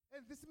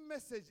this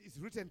message is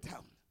written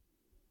down.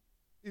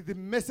 It's the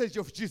message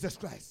of Jesus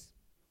Christ.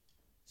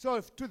 So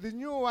to the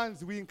new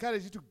ones, we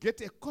encourage you to get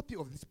a copy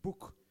of this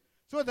book,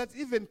 so that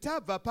even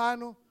tabva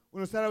pano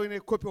unosara wine a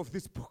copy of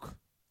this book.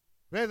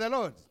 Praise the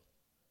Lord.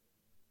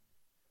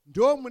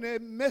 Ndo mune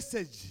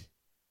message.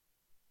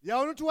 Ya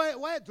unutu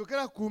wa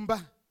dzokera kumba.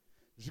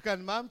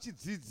 Zvikani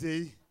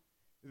mamchidzidzei.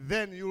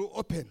 Then you will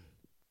open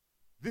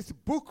this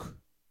book,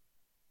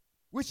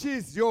 which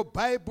is your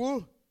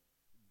Bible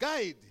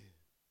guide.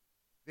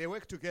 They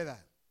work together.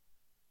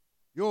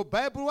 Your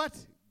Bible what?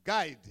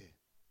 Guide.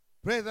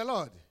 Praise the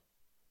Lord.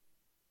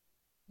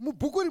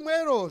 Mubhuku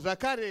rimwero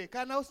zvakare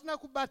kana usina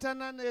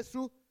kubatana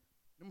nesu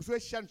nemusi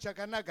wechishanu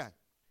chakanaka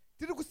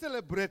tiri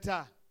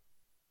kucelebrata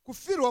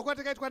kufirwa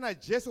kwatakaitwa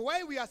naJesu.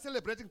 Why we are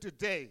celebrating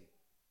today?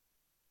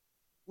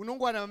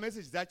 Unongwana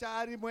message dzacho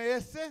arimo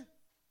ese,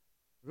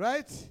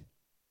 right?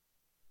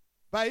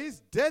 By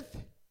his death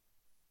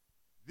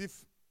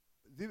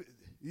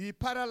he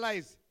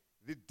paralyzed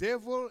the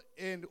devil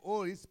and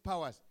all his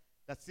powers.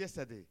 That's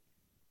yesterday.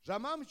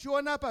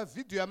 Zvamamuchiona pa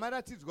video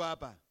yamaratidzwa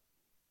apa.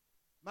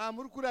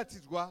 Mamuri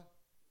kuratidzwa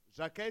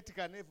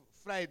zvakaitika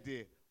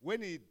Friday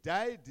when he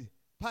died,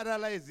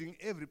 paralyzing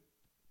every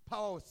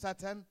power of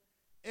Satan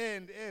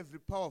and every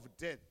power of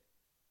death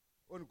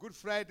on Good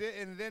Friday.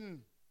 And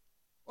then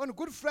on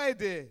Good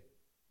Friday,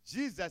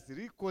 Jesus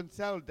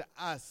reconciled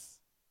us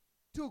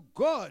to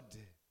God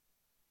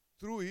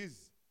through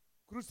his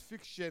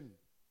crucifixion.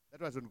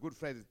 That was on Good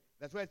Friday.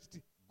 That's why it's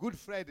Good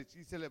Friday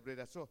she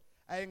celebrated. So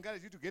I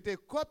encourage you to get a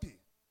copy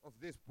of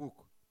this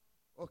book.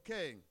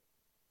 Okay.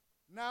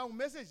 Now,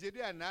 message yedu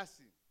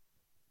yanasi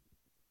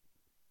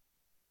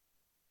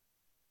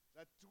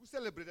that to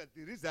celebrate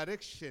the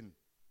resurrection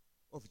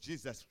of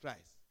Jesus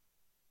Christ.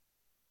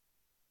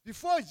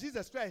 Before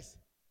Jesus Christ,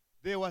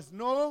 there was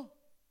no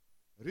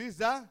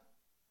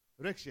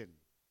resurrection.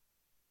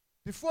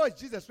 Before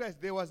Jesus Christ,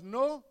 there was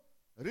no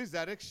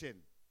resurrection.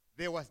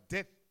 There was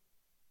death.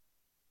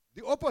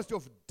 The opposite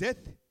of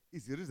death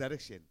is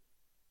resurrection.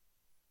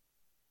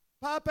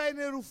 Papa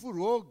ine rufu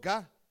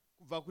roga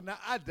kubva kuna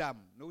Adam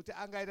nokuti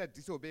angaita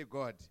disobey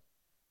God.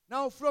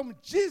 Now from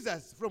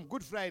Jesus, from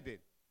Good Friday,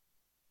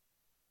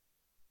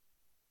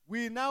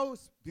 we now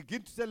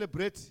begin to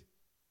celebrate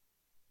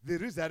the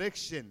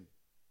resurrection,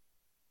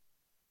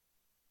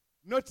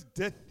 not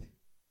death.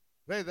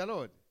 Praise the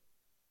Lord.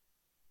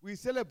 We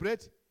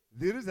celebrate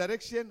the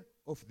resurrection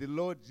of the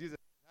Lord Jesus.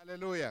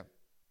 Hallelujah.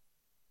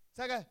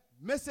 Saka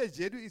message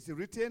yedu is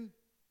written,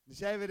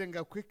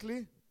 ndichaiverenga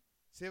quickly.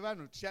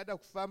 Sevanhu tichada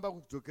kufamba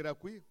kudzokera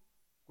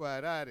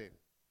kuHarare.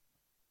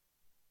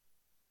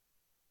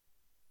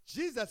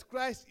 Jesus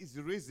Christ is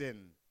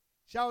risen.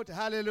 Shout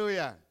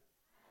hallelujah.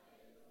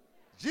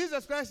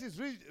 Jesus Christ is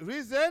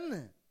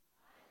risen.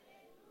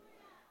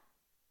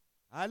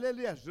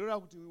 Hallelujah.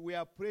 We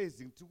are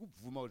praising.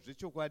 Tikubvuma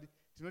zvechokwadi.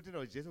 Tinotenda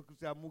kuti Jesu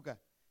Kristu amuka.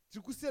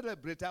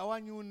 Celebrate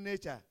our new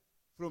nature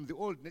from the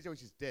old nature,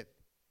 which is death.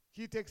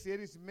 Key text here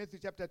is Matthew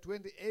chapter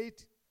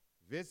 28,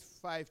 verse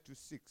 5 to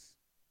 6.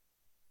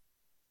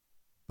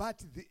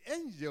 But the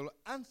angel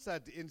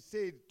answered and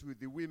said to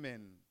the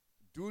women,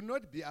 do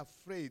not be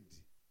afraid,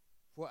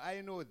 for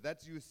I know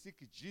that you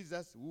seek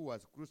Jesus who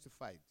was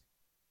crucified.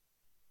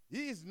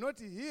 He is not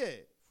here,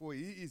 for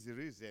he is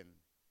risen.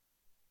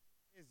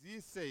 As he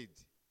said,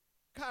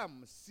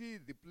 come see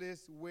the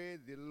place where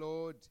the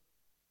Lord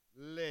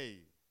lay.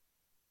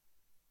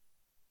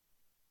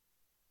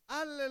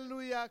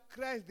 Hallelujah,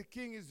 Christ the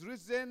King is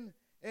risen,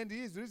 and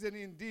he is risen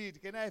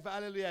indeed. Can I have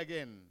hallelujah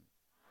again?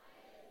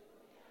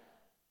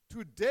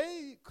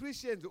 Today,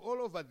 Christians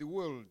all over the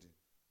world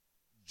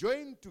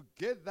join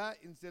together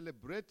to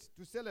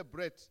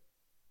celebrate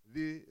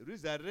the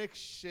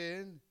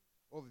resurrection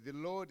of the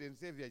Lord and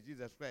Savior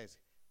Jesus Christ.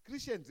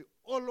 Christians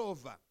all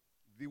over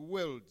the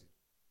world.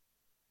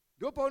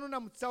 Ndopa unoona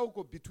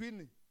mutsauko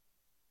between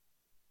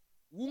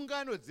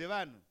ungano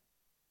dzevanhu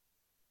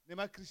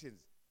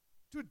nema-Christians.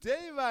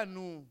 Today,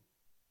 vanhu,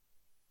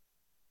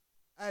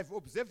 I've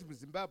observed in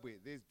Zimbabwe,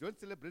 they don't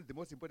celebrate the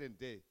most important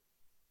day,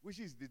 which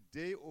is the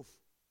day of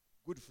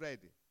Good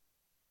Friday.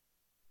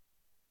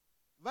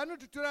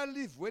 Vanototora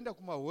leave voenda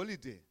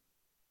kumaholiday.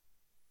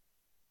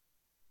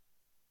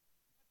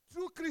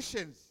 True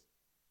Christians,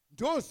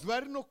 those who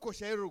are no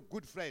kosher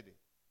Good Friday,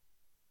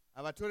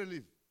 havatori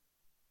leave.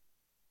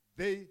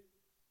 They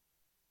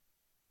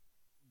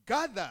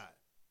gather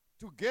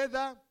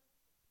together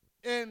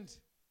and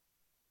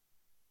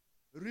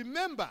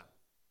remember,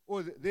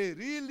 or they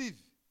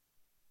relive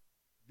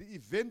the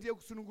event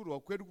yekusunungurwa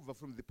kwedu kubva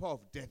from the power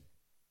of death.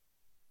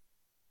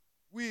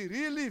 We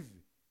relive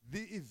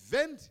the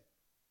event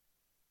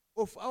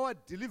of our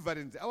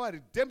deliverance, our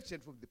redemption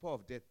from the power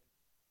of death.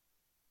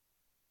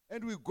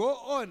 And we go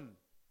on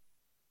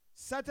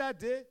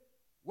Saturday,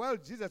 while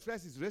Jesus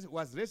Christ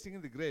was resting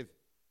in the grave,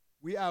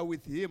 we are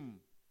with him.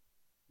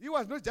 He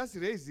was not just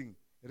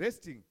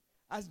resting.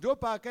 As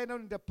Dopa kind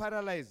of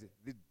paralyzed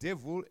the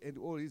devil and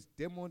all his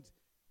demons,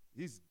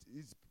 his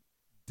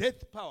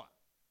death power.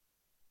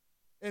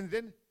 And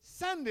then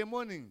Sunday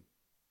morning,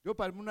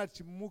 Dopa Muna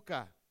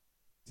Chimuka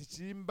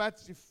tichiimba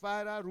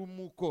tichifara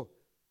rumuko,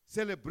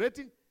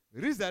 celebrating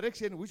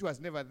resurrection which was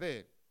never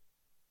there.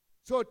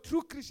 So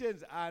true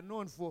Christians are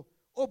known for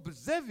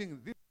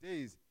observing these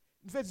days.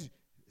 In fact,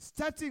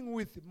 starting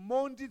with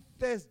Maundy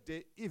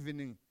Thursday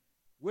evening,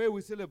 where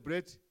we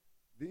celebrate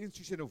the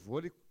institution of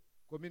Holy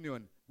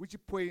Communion, which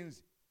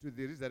points to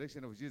the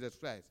resurrection of Jesus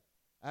Christ.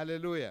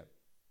 Hallelujah.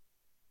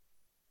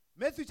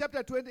 Matthew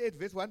chapter 28,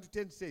 verse 1 to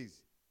 10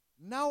 says,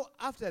 now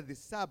after the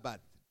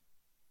Sabbath,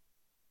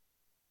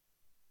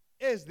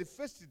 as the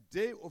first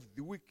day of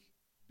the week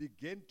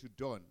began to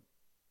dawn,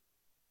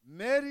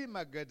 Mary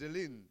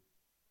Magdalene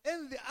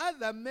and the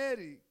other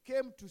Mary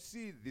came to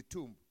see the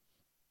tomb.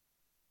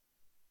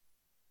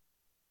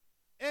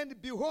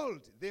 And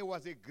behold, there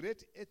was a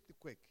great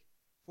earthquake,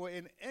 for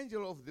an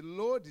angel of the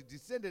Lord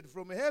descended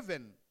from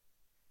heaven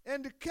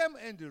and came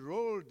and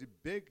rolled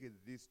back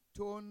the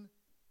stone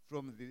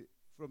from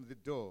the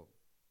door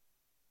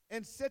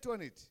and sat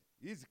on it.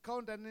 His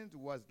countenance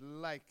was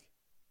like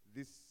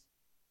this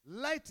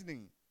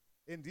lightning,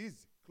 and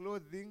his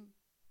clothing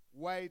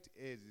white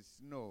as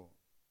snow.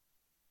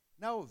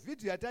 Now,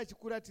 video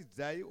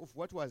yatachikuratidzai of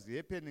what was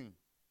happening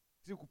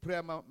to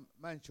prayer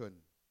mansion.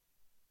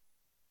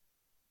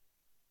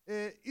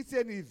 It's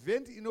an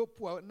event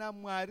inopuwa na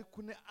Mwari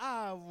kune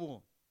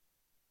avo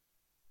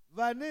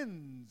vane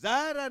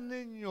nzara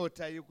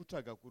nenyota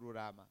yekutsvaga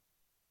kururama.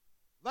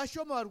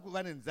 Vashoma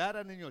vane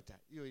nzara nenyota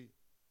iyoyi.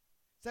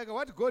 Saka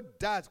what God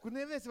does,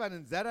 kune vese vane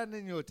nzara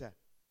nenyota,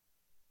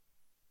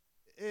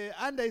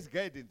 under his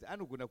guidance,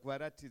 anogona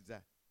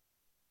kuvaratidza.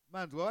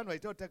 Manzwa vanhu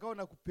vaita kuti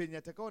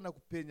takaona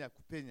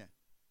kupenya.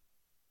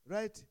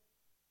 Right?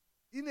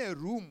 In a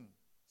room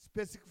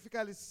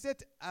specifically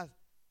set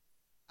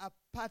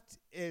apart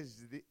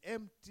as the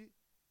empty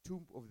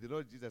tomb of the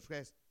Lord Jesus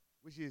Christ,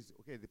 which is,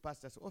 the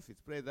pastor's office.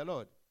 Praise the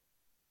Lord.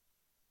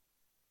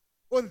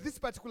 On this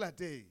particular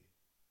day,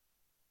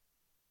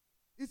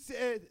 it's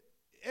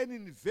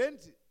an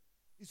event.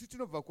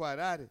 Isutinobva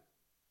kuHarare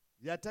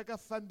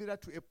yatakafambira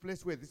to a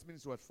place where this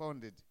ministry was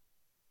founded.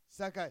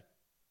 Saka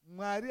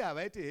Mwari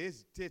havaiti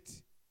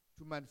hesitate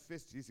to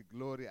manifest his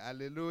glory.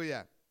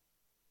 Hallelujah.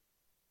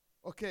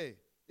 Okay,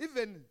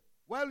 even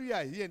while we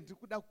are here,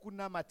 ndikuda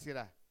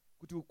kunamatira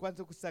kuti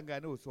ukwanise kusangana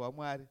neuso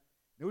hwaMwari.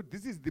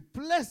 This is the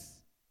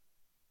place,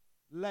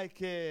 like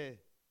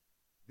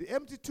the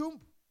empty tomb,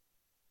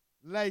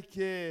 like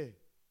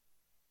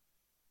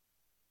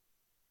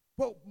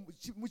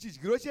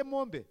muchidyiro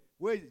chemombe,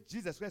 where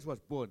Jesus Christ was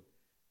born.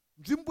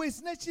 Nzvimbo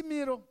isina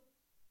chimiro.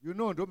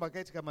 Ndo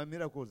makaitika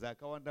mamiracles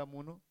akawanda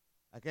muno,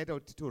 akaita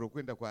kuti titoro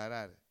kuenda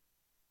kuHarare.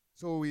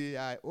 So we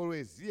are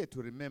always here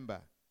to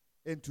remember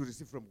and to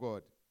receive from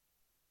God.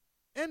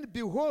 And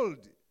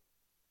behold,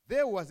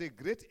 there was a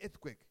great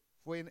earthquake,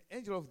 for an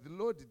angel of the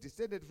Lord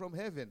descended from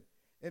heaven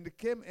and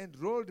came and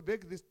rolled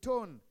back the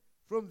stone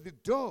from the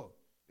door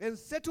and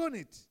sat on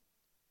it.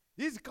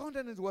 His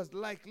countenance was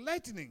like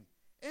lightning,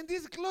 and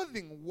his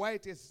clothing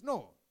white as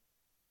snow.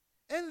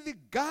 And the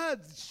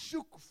guards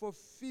shook for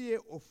fear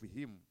of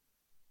him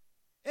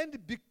and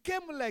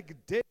became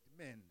like dead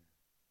men.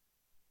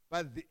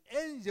 But the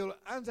angel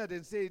answered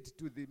and said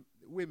to the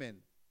women,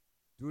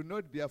 do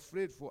not be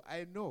afraid, for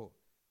I know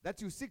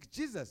that you seek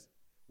Jesus,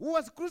 who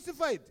was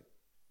crucified.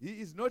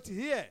 He is not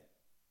here,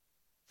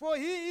 for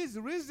he is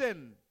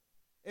risen,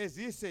 as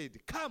he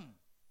said. Come,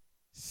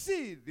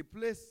 see the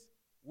place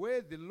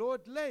where the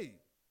Lord lay,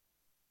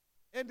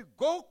 and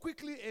go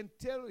quickly and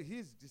tell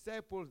his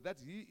disciples that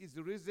he is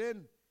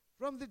risen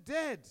from the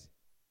dead.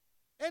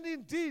 And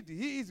indeed,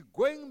 he is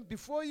going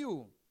before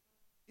you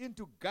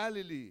into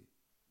Galilee.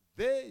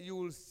 There you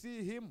will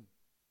see him.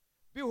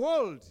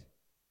 Behold,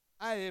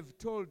 I have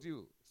told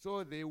you.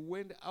 So they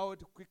went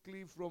out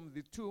quickly from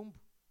the tomb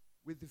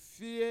with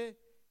fear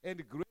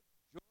and great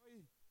joy,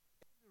 and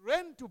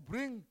ran to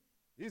bring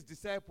his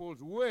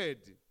disciples word.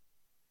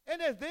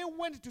 And as they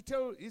went to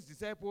tell his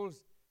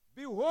disciples,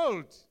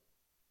 behold,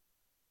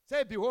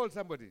 say behold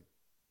somebody.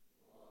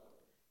 Behold.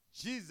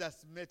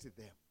 Jesus met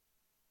them.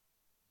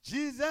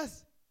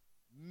 Jesus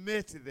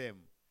met them.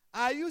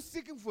 Are you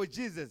seeking for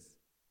Jesus?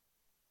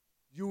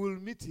 You will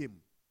meet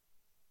him.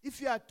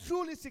 If you are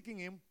truly seeking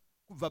him,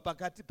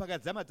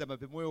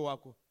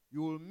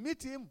 you will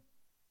meet him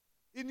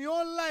in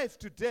your life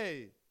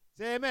today.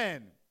 Say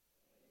amen.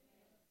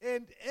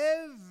 And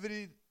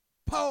every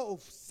power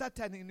of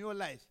Satan in your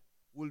life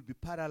will be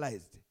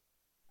paralyzed.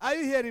 Are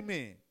you hearing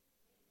me?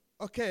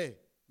 Okay,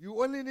 you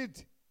only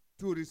need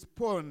to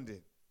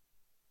respond.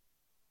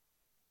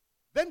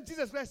 Then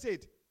Jesus Christ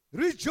said,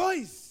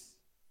 rejoice.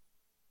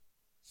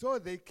 So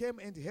they came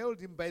and held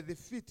him by the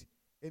feet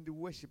and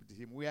worshipped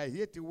him. We are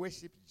here to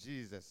worship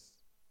Jesus.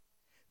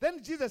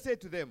 Then Jesus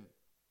said to them,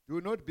 do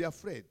not be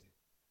afraid.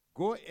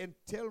 Go and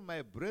tell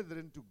my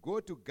brethren to go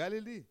to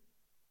Galilee,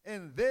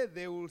 and there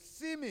they will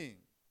see me.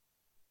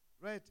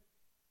 Right?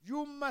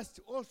 You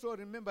must also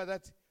remember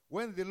that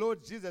when the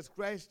Lord Jesus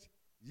Christ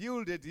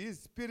yielded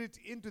his spirit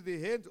into the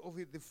hands of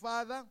the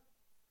Father,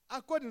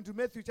 according to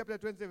Matthew chapter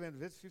 27,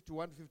 verse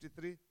 51 to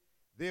 53,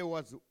 there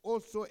was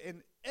also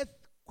an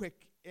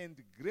earthquake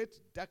and great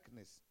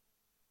darkness.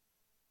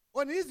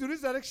 On his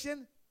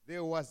resurrection,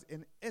 there was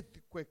an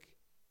earthquake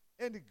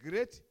and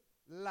great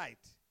light.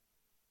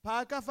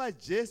 Paakafa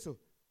Jesu,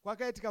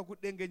 kwakaitika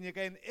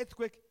kudengenyeka an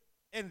earthquake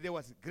and there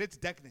was great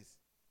darkness.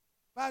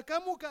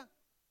 Paakamuka,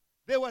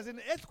 there was an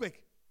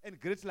earthquake and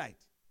great light.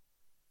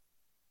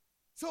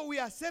 So we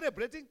are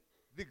celebrating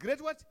the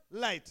great what?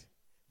 Light.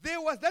 There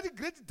was that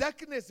great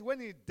darkness when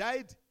he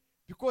died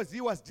because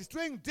he was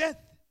destroying death.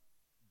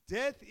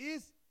 Death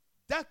is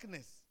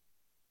darkness.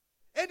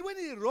 And when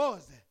he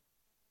rose,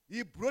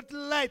 he brought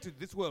light to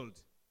this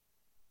world.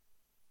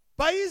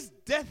 By his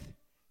death,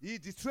 he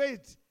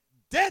destroyed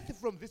death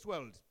from this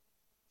world.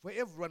 For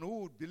everyone who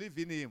would believe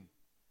in him,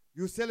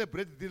 you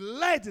celebrate the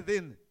light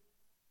then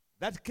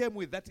that came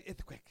with that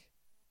earthquake.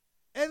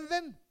 And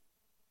then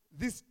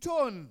the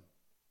stone,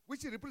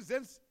 which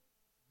represents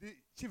the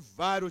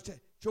chivaro,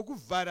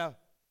 chokuvara,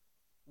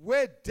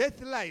 where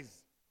death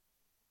lies,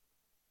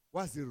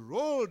 was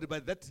rolled by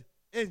that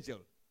angel.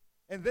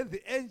 And then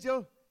the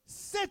angel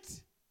sat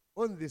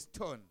on the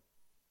stone,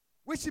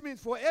 which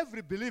means for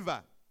every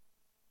believer,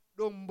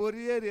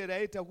 domboriere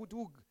raita kuti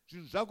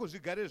zvinhu zvako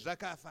zvigare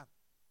zvakafa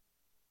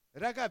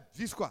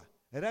rakabviswa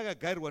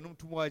rakagarirwa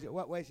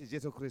nomutumwa waIshe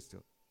Jesu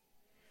Kristu.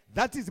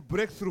 That is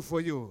breakthrough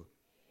for you,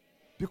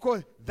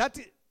 because that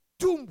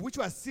tomb which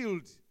was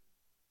sealed,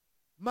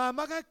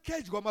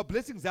 makakejwa ma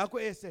blessings ako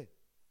ese,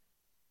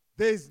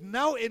 there is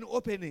now an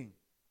opening.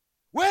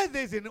 Where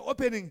there is an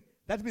opening,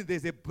 that means there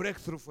is a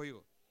breakthrough for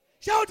you.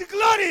 Shout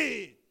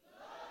glory!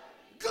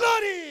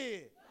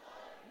 Glory!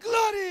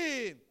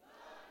 Glory!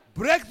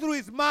 Breakthrough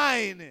is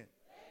mine.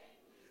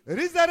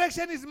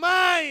 Resurrection is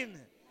mine.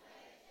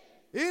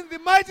 In the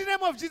mighty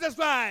name of Jesus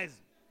Christ,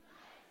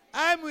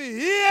 I'm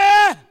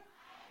here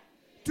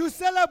to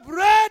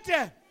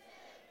celebrate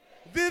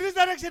the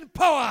resurrection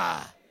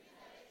power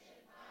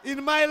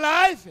in my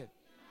life,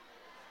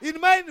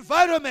 in my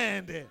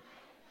environment,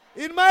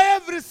 in my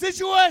every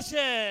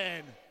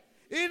situation,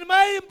 in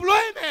my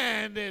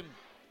employment,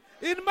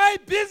 in my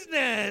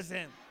business,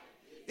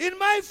 in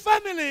my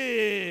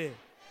family.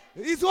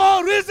 It's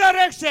all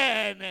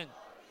resurrection.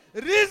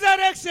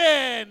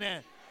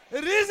 Resurrection.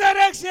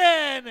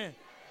 Resurrection.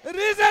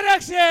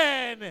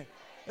 Resurrection.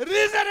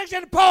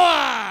 Resurrection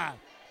power.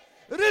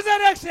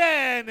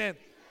 Resurrection.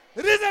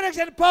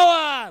 Resurrection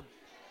power.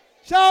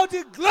 Shout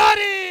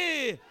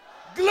glory.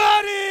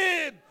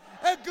 Glory.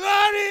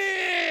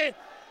 Glory.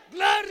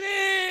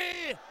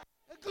 Glory.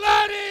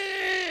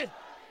 Glory.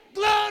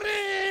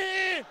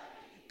 Glory.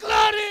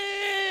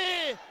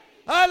 Glory.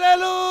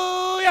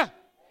 Hallelujah.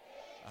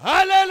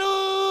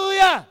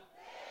 Hallelujah.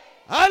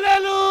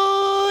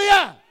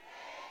 Hallelujah.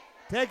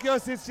 Take your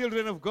seats,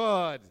 children of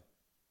God.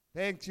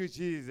 Thank you,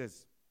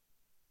 Jesus.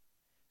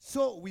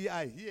 So we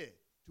are here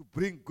to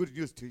bring good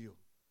news to you,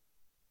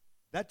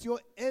 that your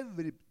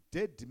every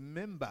dead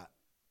member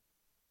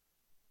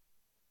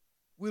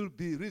will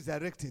be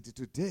resurrected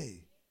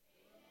today.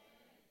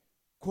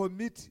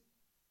 Commit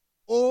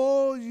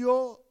all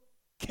your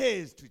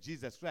cares to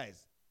Jesus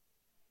Christ.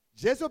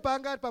 Jesu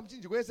panga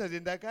pamuchinjiko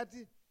wesazenda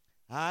akati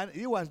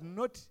he was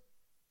not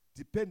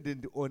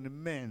dependent on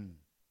men,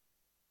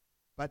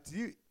 but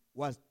he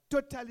was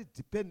totally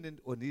dependent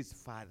on his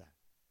Father,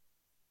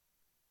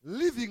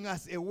 leaving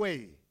us a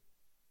way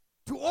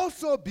to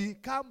also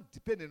become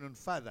dependent on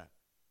Father.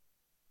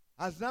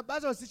 As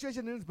our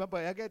situation in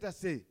Zimbabwe, I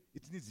say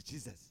it needs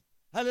Jesus.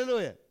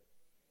 Hallelujah.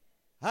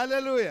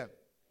 Hallelujah.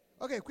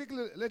 Okay,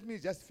 quickly, let me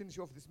just finish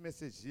off this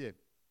message here.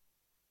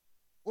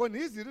 On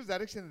his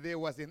resurrection, there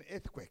was an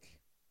earthquake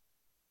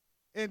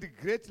and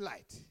great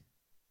light.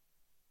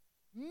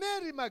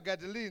 Mary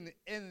Magdalene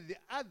and the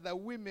other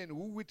women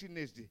who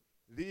witnessed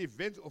the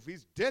events of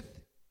his death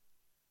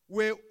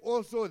were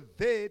also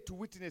there to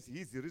witness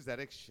his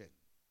resurrection.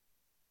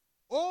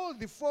 All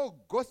the four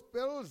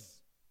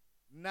Gospels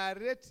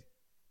narrate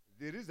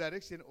the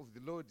resurrection of the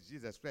Lord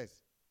Jesus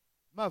Christ.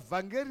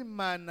 Mavhangeri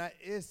mana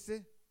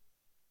ese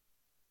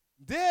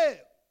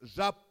nde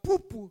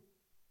zvapupu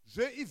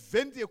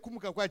zveevhenti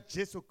yekumuka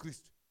kwaJesu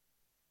Kristu.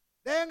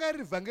 Danga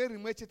riri vhangeri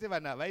rimwe chete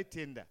vanhu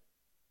havaitenda.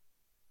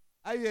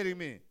 Are you hearing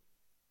me?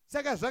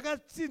 Saka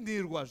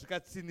zvakatsinirwa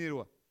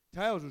zvikatsinirwa.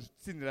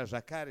 Tauzvitsinira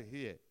zvakare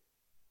here.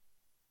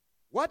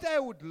 What I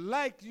would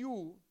like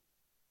you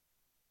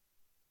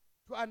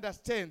to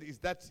understand is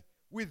that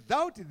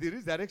without the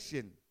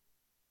resurrection,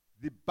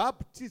 the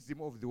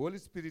baptism of the Holy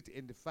Spirit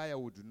and the fire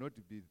would not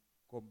be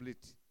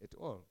complete at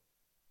all.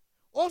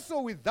 Also,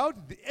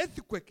 without the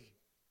earthquake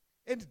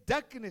and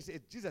darkness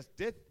at Jesus'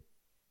 death,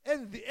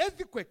 and the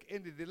earthquake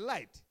and the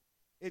light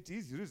at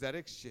his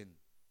resurrection,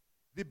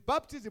 the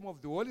baptism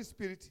of the Holy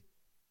Spirit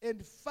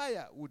and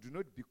fire would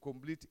not be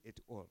complete at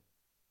all.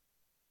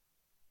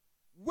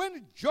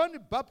 When John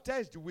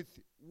baptized with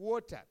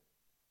water,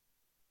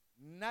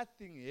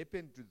 nothing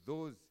happened to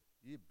those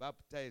he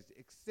baptized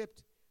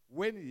except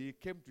when he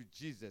came to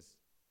Jesus,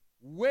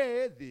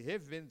 where the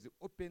heavens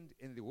opened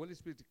and the Holy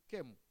Spirit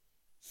came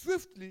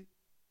swiftly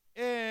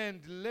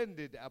and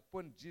landed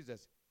upon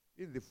Jesus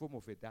in the form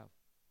of a dove.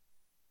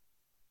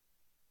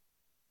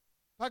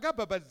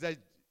 Pakabhabhatiza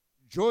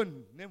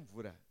John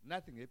nemvura,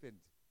 nothing happened.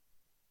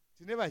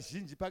 tine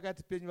vazhinji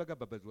pakati penyu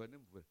vakabhabhadzwa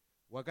nemvura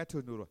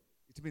wakatonhorwa.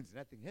 It means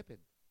nothing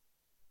happened.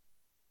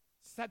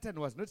 Satan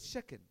was not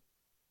shaken.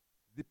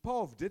 The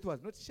power of death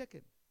was not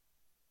shaken.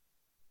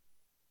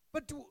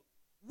 But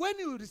when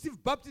you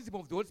receive baptism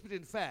of the Holy Spirit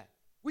and fire,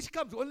 which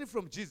comes only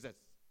from Jesus,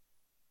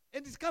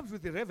 and it comes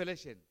with the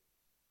revelation,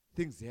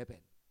 things happen.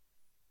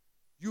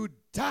 You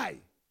die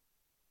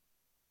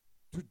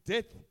to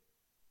death,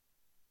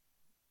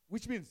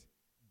 which means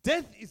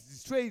death is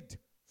destroyed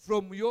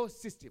from your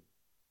system.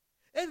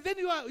 And then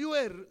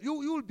you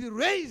will be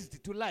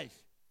raised to life.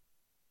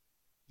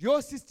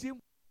 Your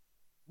system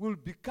will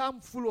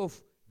become full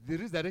of the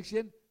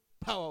resurrection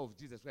power of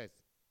Jesus Christ.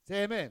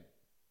 Say amen.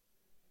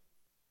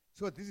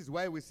 So this is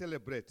why we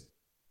celebrate.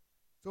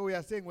 So we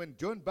are saying when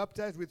John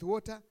baptized with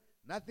water,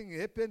 nothing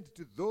happened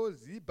to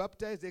those he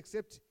baptized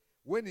except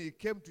when he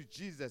came to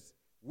Jesus,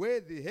 where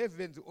the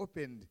heavens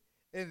opened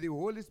and the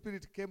Holy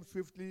Spirit came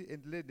swiftly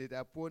and landed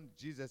upon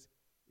Jesus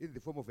in the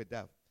form of a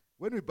dove.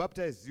 When we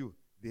baptize you,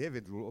 the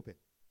heavens will open.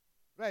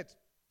 Right?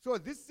 So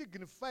this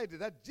signified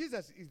that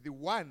Jesus is the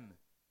one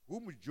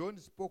whom John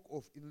spoke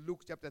of in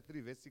Luke chapter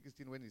 3 verse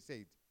 16 when he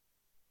said,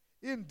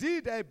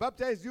 "Indeed, I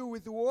baptize you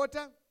with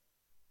water,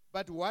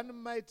 but one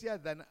mightier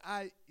than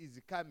I is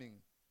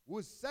coming,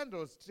 whose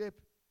sandal strap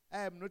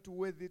I am not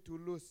worthy to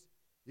loose.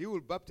 He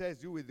will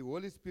baptize you with the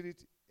Holy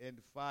Spirit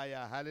and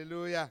fire."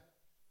 Hallelujah.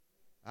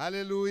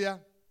 Hallelujah.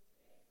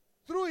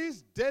 Through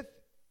his death,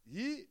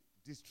 he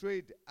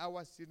destroyed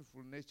our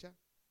sinful nature.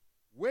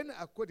 When,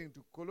 according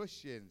to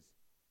Colossians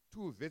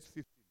 2 verse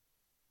 15,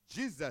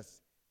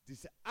 Jesus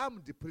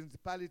disarmed the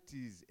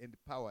principalities and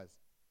powers,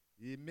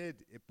 he made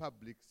a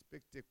public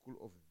spectacle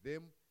of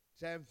them,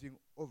 triumphing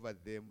over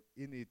them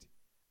in it.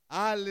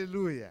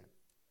 Hallelujah.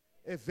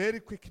 A very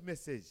quick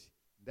message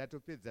that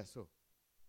opens us so.